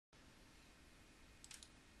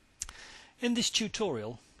In this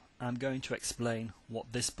tutorial I'm going to explain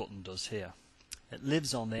what this button does here. It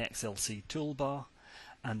lives on the XLC toolbar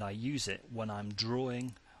and I use it when I'm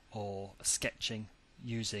drawing or sketching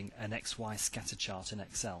using an XY scatter chart in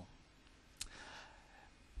Excel.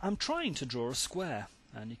 I'm trying to draw a square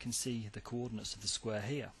and you can see the coordinates of the square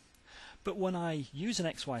here. But when I use an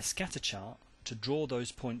XY scatter chart to draw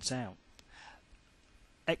those points out,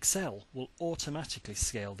 Excel will automatically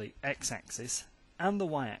scale the x-axis and the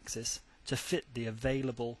y-axis to fit the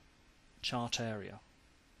available chart area.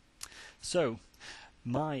 So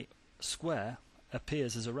my square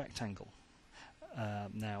appears as a rectangle.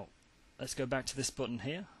 Now let's go back to this button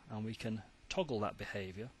here and we can toggle that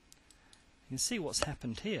behavior. You can see what's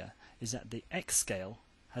happened here is that the x scale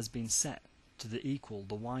has been set to equal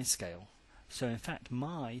the y scale. So in fact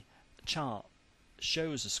my chart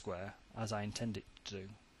shows a square as I intend it to do,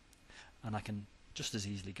 and I can just as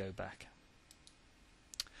easily go back.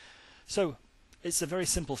 So it's a very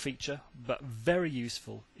simple feature but very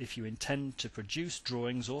useful if you intend to produce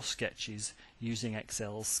drawings or sketches using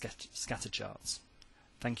Excel's scatter charts.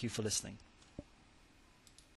 Thank you for listening.